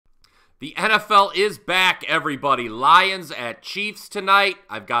The NFL is back, everybody. Lions at Chiefs tonight.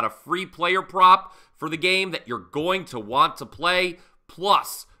 I've got a free player prop for the game that you're going to want to play.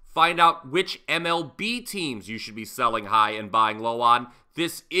 Plus, find out which MLB teams you should be selling high and buying low on.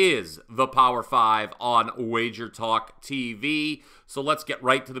 This is the Power 5 on WagerTalk TV. So let's get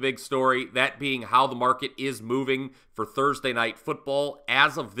right to the big story, that being how the market is moving for Thursday night football.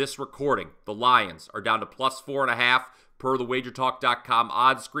 As of this recording, the Lions are down to plus 4.5 per the WagerTalk.com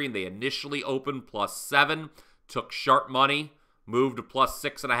odds screen. They initially opened plus 7, took sharp money, moved to plus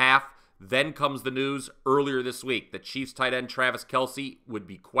 6.5. Then comes the news earlier this week that Chiefs tight end Travis Kelce would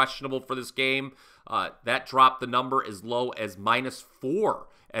be questionable for this game. That dropped the number as low as -4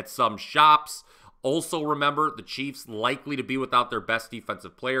 at some shops. Also remember, the Chiefs likely to be without their best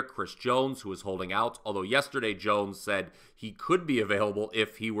defensive player, Chris Jones, who is holding out. Although yesterday Jones said he could be available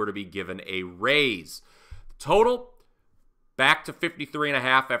if he were to be given a raise. The total back to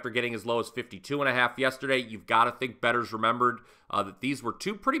 53.5 after getting as low as 52.5 yesterday. You've got to think bettors remembered that these were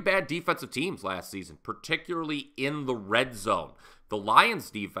two pretty bad defensive teams last season, particularly in the red zone. The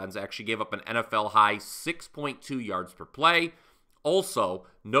Lions defense actually gave up an NFL high 6.2 yards per play. Also,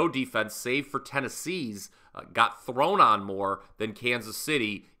 no defense, save for Tennessee's, got thrown on more than Kansas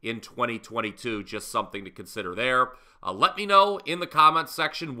City in 2022. Just something to consider there. Let me know in the comments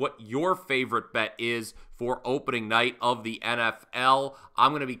section what your favorite bet is for opening night of the NFL.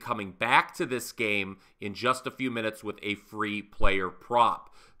 I'm going to be coming back to this game in just a few minutes with a free player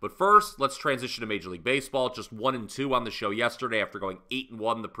prop. But first, let's transition to Major League Baseball. Just 1-2 on the show yesterday after going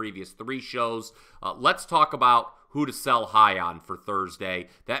 8-1 the previous 3 shows. Let's talk about who to sell high on for Thursday.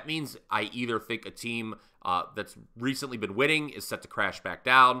 That means I either think a team that's recently been winning is set to crash back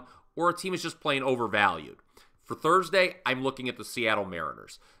down, or a team is just plain overvalued. For Thursday, I'm looking at the Seattle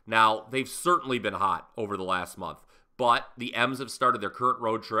Mariners. Now, they've certainly been hot over the last month, but the M's have started their current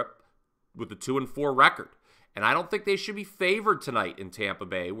road trip with a 2-4 record. And I don't think they should be favored tonight in Tampa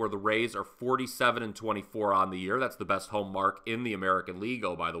Bay, where the Rays are 47-24 on the year. That's the best home mark in the American League,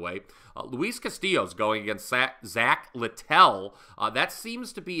 oh, by the way. Luis Castillo's going against Zach Littell. That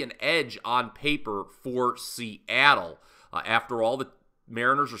seems to be an edge on paper for Seattle. After all, the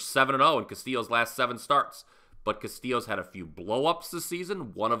Mariners are 7-0 in Castillo's last 7 starts. But Castillo's had a few blow-ups this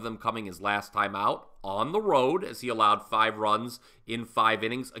season, one of them coming his last time out on the road as he allowed 5 runs in 5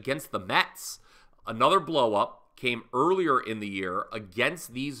 innings against the Mets. Another blow-up came earlier in the year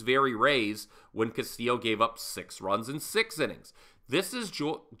against these very Rays when Castillo gave up 6 runs in 6 innings. This is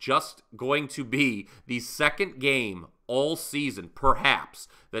just going to be the second game all season, perhaps,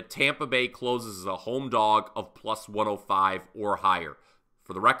 that Tampa Bay closes as a home dog of plus 105 or higher.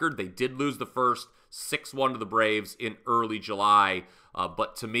 For the record, they did lose the first 6-1 to the Braves in early July.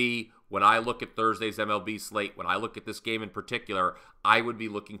 But to me, when I look at Thursday's MLB slate, when I look at this game in particular, I would be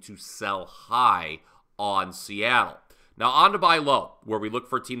looking to sell high on Seattle. Now on to buy low, where we look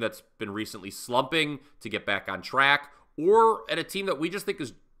for a team that's been recently slumping to get back on track, or at a team that we just think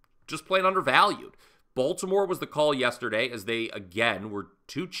is just plain undervalued. Baltimore was the call yesterday, as they, again, were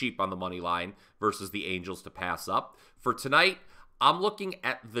too cheap on the money line versus the Angels to pass up. For tonight, I'm looking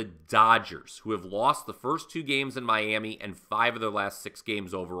at the Dodgers, who have lost the first 2 games in Miami and 5 of their last 6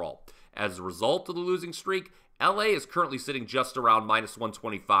 games overall. As a result of the losing streak, LA is currently sitting just around minus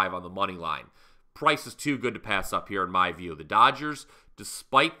 125 on the money line. Price is too good to pass up here in my view. The Dodgers,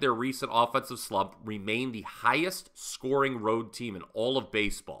 despite their recent offensive slump, remain the highest scoring road team in all of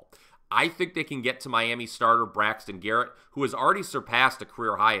baseball. I think they can get to Miami starter Braxton Garrett, who has already surpassed a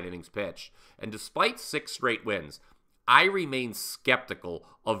career high in innings pitched. And despite 6 straight wins, I remain skeptical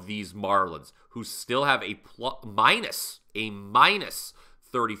of these Marlins, who still have a minus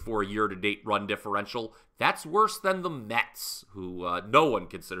 34 year-to-date run differential. That's worse than the Mets, who no one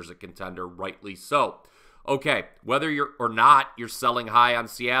considers a contender, rightly so. Okay, whether you're selling high on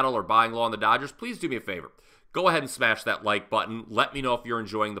Seattle or buying low on the Dodgers, please do me a favor. Go ahead and smash that like button. Let me know if you're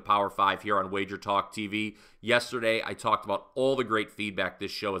enjoying the Power 5 here on WagerTalk TV. Yesterday, I talked about all the great feedback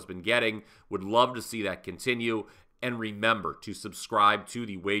this show has been getting. Would love to see that continue. And remember to subscribe to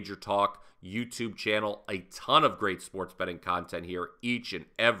the WagerTalk YouTube channel. A ton of great sports betting content here each and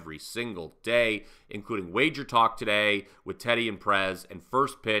every single day, including WagerTalk today with Teddy and Prez, and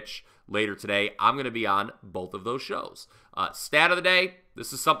First Pitch later today. I'm going to be on both of those shows. Stat of the day,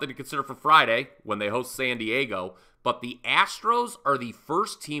 this is something to consider for Friday when they host San Diego, but the Astros are the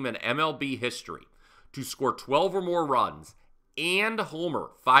first team in MLB history to score 12 or more runs and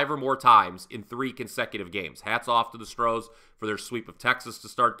homer 5 or more times in 3 consecutive games. Hats off to the Stros for their sweep of Texas to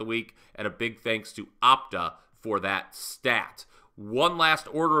start the week, and a big thanks to Opta for that stat. one last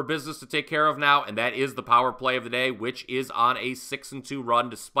order of business to take care of now, and that is the power play of the day, which is on a 6-2 run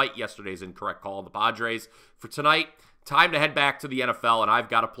despite yesterday's incorrect call on the Padres. For tonight, time to head back to the NFL, and I've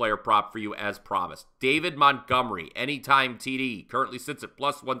got a player prop for you as promised. David Montgomery, anytime TD, currently sits at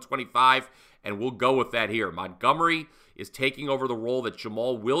plus 125, and we'll go with that here. Montgomery is taking over the role that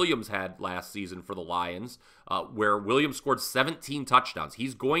Jamal Williams had last season for the Lions, where Williams scored 17 touchdowns.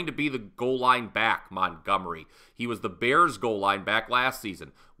 He's going to be the goal line back, Montgomery. He was the Bears' goal line back last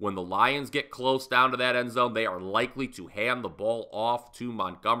season. When the Lions get close down to that end zone, they are likely to hand the ball off to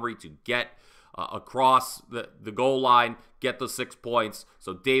Montgomery to get across the goal line, get the 6 points.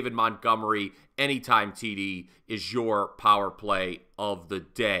 So David Montgomery, anytime TD, is your power play of the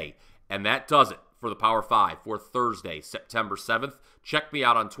day. And that does it for the Power 5 for Thursday, September 7th. Check me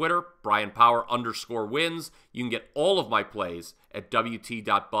out on Twitter, Bryan Power _wins. You can get all of my plays at wt.buzz/BP.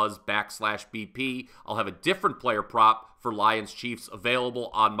 I'll have a different player prop for Lions Chiefs available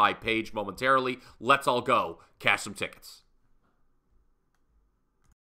on my page momentarily. Let's all go cash some tickets.